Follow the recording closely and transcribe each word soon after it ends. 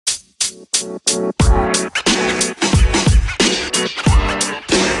Good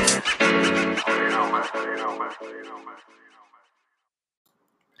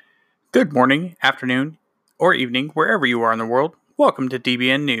morning, afternoon, or evening, wherever you are in the world. Welcome to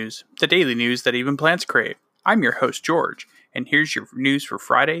DBN News, the daily news that even plants crave. I'm your host, George, and here's your news for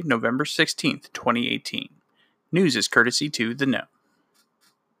Friday, November 16th, 2018. News is courtesy to The Know.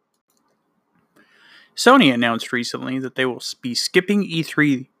 Sony announced recently that they will be skipping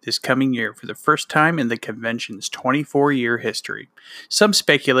E3 this coming year for the first time in the convention's 24-year history. Some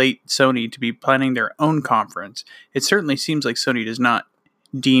speculate Sony to be planning their own conference. It certainly seems like Sony does not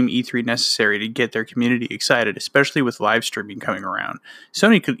deem E3 necessary to get their community excited, especially with live streaming coming around.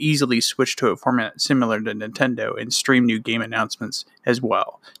 Sony could easily switch to a format similar to Nintendo and stream new game announcements as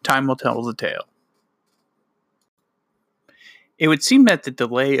well. Time will tell the tale. It would seem that the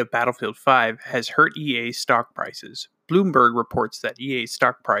delay of Battlefield 5 has hurt EA's stock prices. Bloomberg reports that EA's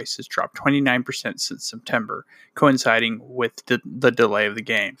stock price has dropped 29% since September, coinciding with the delay of the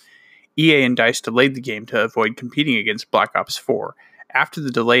game. EA and DICE delayed the game to avoid competing against Black Ops 4. After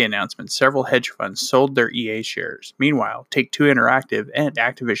the delay announcement, several hedge funds sold their EA shares. Meanwhile, Take-Two Interactive and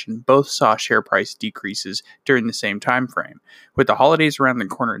Activision both saw share price decreases during the same time frame. With the holidays around the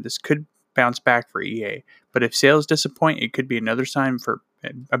corner, this could bounce back for EA, but if sales disappoint, it could be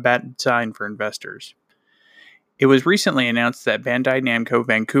a bad sign for investors. It was recently announced that Bandai Namco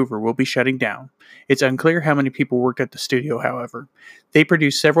Vancouver will be shutting down. It's unclear how many people worked at the studio, however. They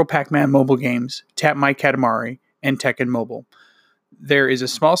produced several Pac-Man mobile games, Tap My Katamari, and Tekken Mobile. There is a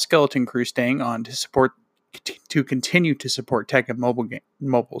small skeleton crew staying on to continue to support Tekken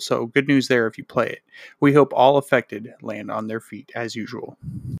Mobile, so good news there if you play it. We hope all affected land on their feet as usual.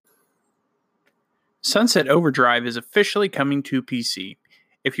 Sunset Overdrive is officially coming to PC.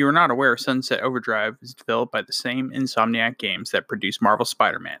 If you are not aware, Sunset Overdrive is developed by the same Insomniac Games that produced Marvel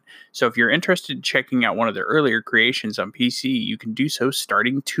Spider-Man. So if you're interested in checking out one of their earlier creations on PC, you can do so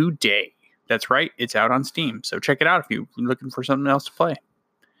starting today. That's right, it's out on Steam, so check it out if you're looking for something else to play.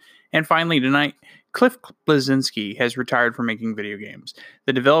 And finally tonight, Cliff Bleszinski has retired from making video games.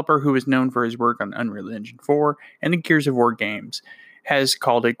 The developer, who is known for his work on Unreal Engine 4 and the Gears of War games, has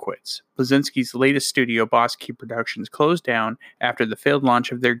called it quits. Bleszinski's latest studio, Boss Key Productions, closed down after the failed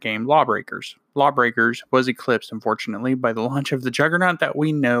launch of their game Lawbreakers. Lawbreakers was eclipsed, unfortunately, by the launch of the juggernaut that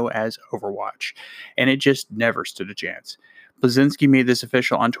we know as Overwatch, and it just never stood a chance. Bleszinski made this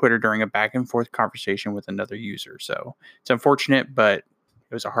official on Twitter during a back-and-forth conversation with another user, so it's unfortunate, but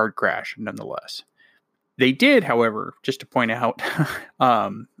it was a hard crash nonetheless. They did, however, just to point out,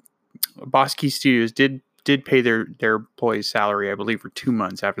 Boss Key Studios did pay their employees' salary, I believe, for 2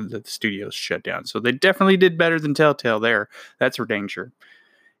 months after the studios shut down. So they definitely did better than Telltale there. That's for dang sure.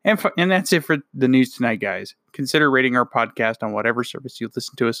 And that's it for the news tonight, guys. Consider rating our podcast on whatever service you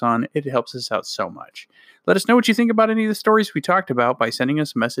listen to us on. It helps us out so much. Let us know what you think about any of the stories we talked about by sending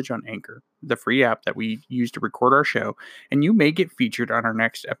us a message on Anchor, the free app that we use to record our show, and you may get featured on our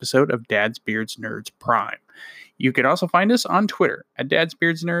next episode of Dad's Beards Nerds Prime. You can also find us on Twitter at Dad's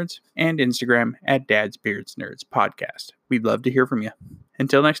Beards Nerds and Instagram at Dad's Beards Nerds Podcast. We'd love to hear from you.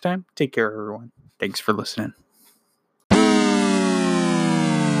 Until next time, take care, everyone. Thanks for listening.